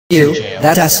You,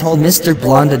 that asshole Mr.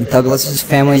 Blonde and Douglas's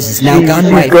families is now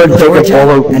gone right good from to take a Georgia,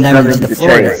 photo and I'm of into the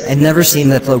Florida. chase. I've never seen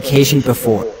that location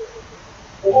before.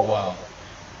 Oh wow.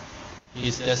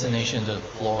 His destination to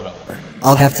Florida.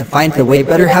 I'll have to find a way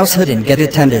better household and get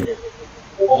attended.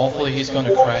 Hopefully he's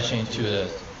gonna crash into the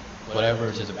whatever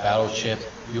to the battleship.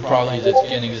 You're probably just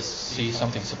getting to see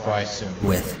something surprise soon.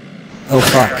 With. Oh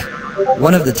fuck.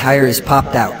 One of the tires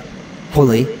popped out.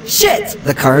 Holy shit!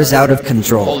 The car is out of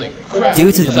control. Holy crap!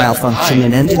 Due to the malfunction,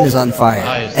 an engine is on fire.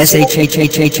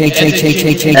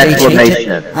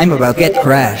 Exclamation. I'm about to get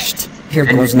crashed. Here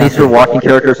And goes these are nothing. walking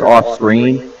characters off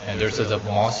screen. And there's a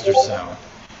monster sound.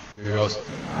 Here goes.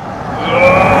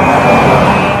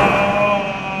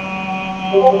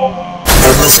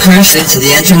 Douglas crashed into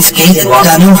the entrance gate at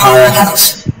Wadanohara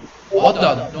House. What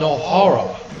the? No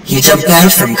horror. He jumped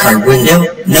out from car window,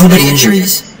 nobody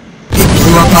injuries. It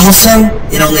blew up also,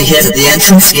 it only hit at the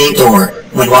entrance gate door,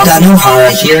 when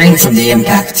Wadanohara hearing from the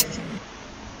impact.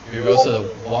 Here goes the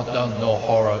what the? No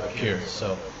horror appears.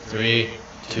 So 3,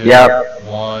 2, Yep.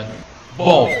 1,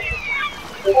 boom.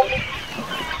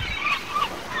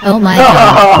 Oh my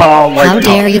god. Oh my How god.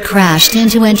 dare you crashed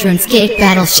into entrance gate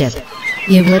battleship.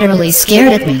 You literally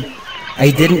scared at me. I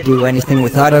didn't do anything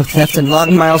with auto theft and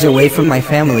long miles away from my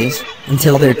families,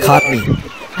 until they caught me.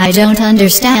 I don't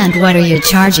understand what are your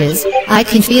charges. I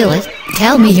can feel it.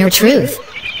 Tell me your truth.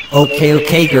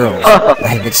 Okay girls, I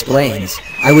have explained.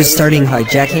 I was starting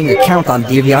hijacking account on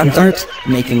DeviantArt,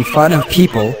 making fun of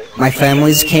people. My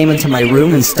families came into my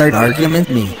room and start arguing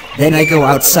me. Then I go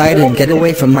outside and get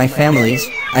away from my families.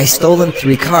 I stolen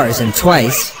 3 cars and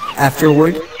twice.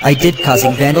 Afterward, I did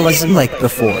causing vandalism like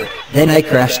before. Then I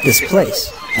crashed this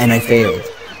place, and I failed.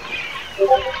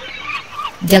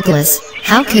 Douglas,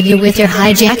 how could you with your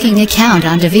hijacking account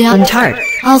on DeviantArt?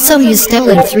 Also you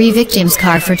stolen 3 victims'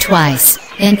 car for twice.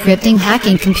 Encrypting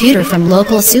hacking computer from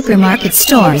local supermarket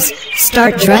stores.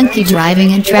 Start drunky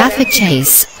driving and traffic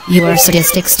chase. You are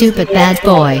sadistic stupid bad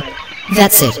boy.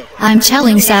 That's it. I'm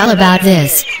telling Sal about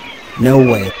this. No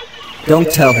way. Don't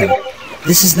tell him.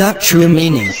 This is not true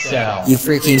meaning. Sal. You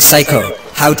freaking psycho.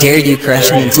 How dare you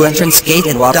crashing into entrance gate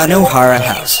in Wadanohara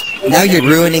House. Now you're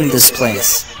ruining this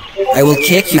place. I will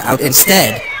kick you out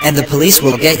instead, and the police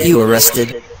will get you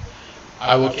arrested.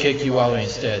 I will kick you out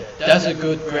instead. That's a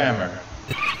good grammar.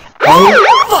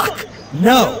 Oh, fuck!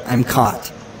 No! I'm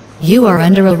caught. You are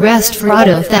under arrest for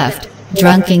auto theft,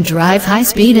 drunken drive high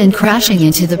speed and crashing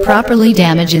into the properly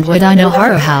damaged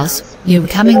Wadanohara House. You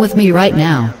coming with me right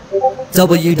now. He's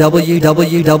driving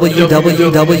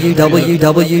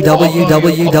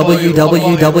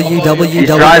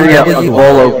a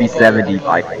Volvo V70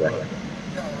 bike.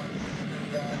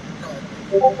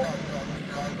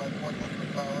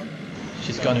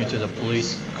 She's gone into the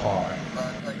police car.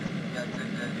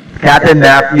 Captain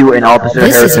Matthew and Officer This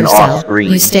is Harrison your off cell.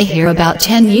 screen. You stay here about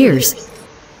 10 years.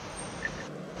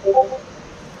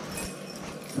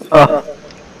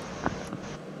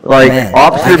 Man,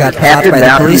 Officer I got caught Captain by the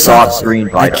Matthew's police off officer. screen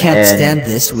I bike. can't and stand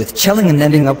this with chilling and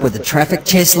ending up with a traffic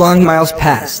chase long miles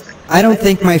past. I don't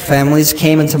think my families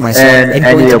came into my cell and and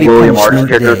any going to of be William punished Martin's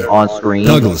characters today. on screen.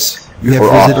 Douglas, you have Or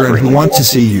a off visitor screen. who wants to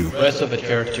see you. The rest of the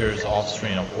characters off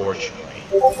screen,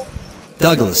 unfortunately.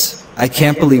 Douglas, I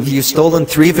can't believe you stolen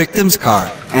 3 victims'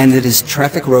 car, and it is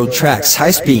traffic road tracks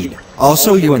high speed.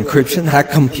 Also, you encryption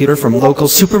hacked computer from local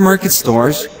supermarket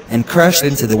stores and crashed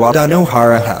into the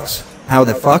Wadanohara house. How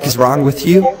the fuck is wrong with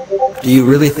you? Do you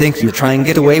really think you're trying to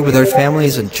get away with our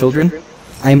families and children?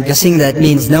 I'm guessing that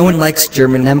means no one likes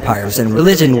German empires and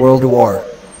religion world war.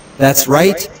 That's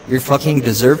right, you're fucking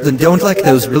deserved and don't like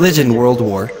those religion world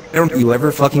war. Don't you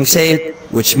ever fucking say it?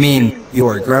 Which mean, you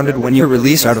are grounded when you're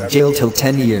released out of jail till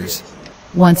 10 years.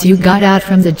 Once you got out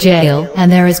from the jail,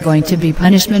 and there is going to be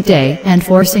punishment day, and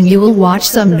forcing you will watch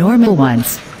some normal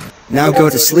ones. Now go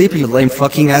to sleep, you lame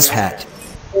fucking asshat.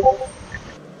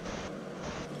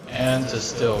 And the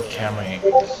still camera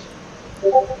angles.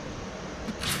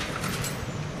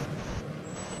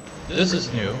 This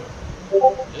is new.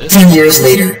 10 years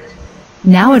later.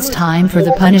 Now it's time for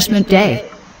the punishment day.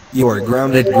 You are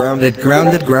grounded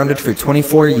for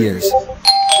 24 years.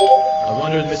 I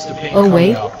wonder if Mr. Pink Oh coming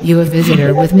wait, up. you a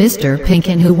visitor with Mr.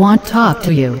 Pinkin who want to talk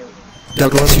to you.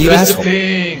 Douglas, you Mr. asshole.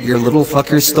 Pink! Your little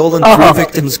fucker stolen 3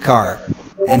 victims' car.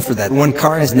 And for that one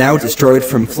car is now destroyed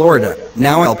from Florida.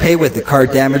 Now I'll pay with the car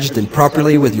damaged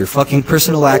improperly with your fucking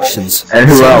personal actions. And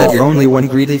who So else? that you're only one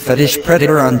greedy fetish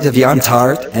predator on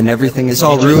DeviantArt and everything is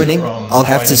all ruining, I'll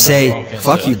have to say,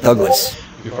 fuck you, Douglas.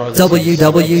 Where's the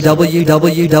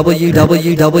Washington?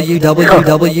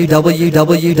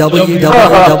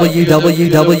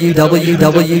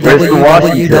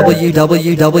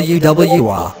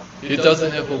 www. It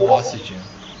doesn't have a oxygen.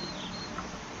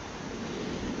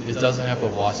 It doesn't have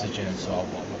a oxygen, so blah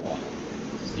blah blah.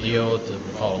 Leo the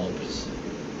Ricardo Lopez.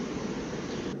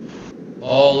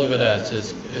 Oh, look at that.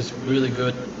 It's really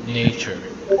good nature.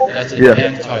 That's an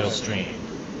end title stream.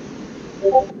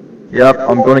 Yep,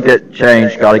 I'm gonna get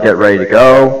changed. Gotta get ready to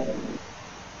go.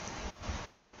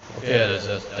 Okay,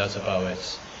 that's about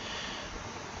it.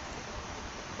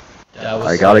 That was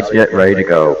I gotta get ready to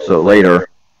go. So later.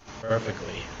 perfectly.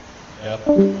 Yep.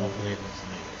 Hopefully it's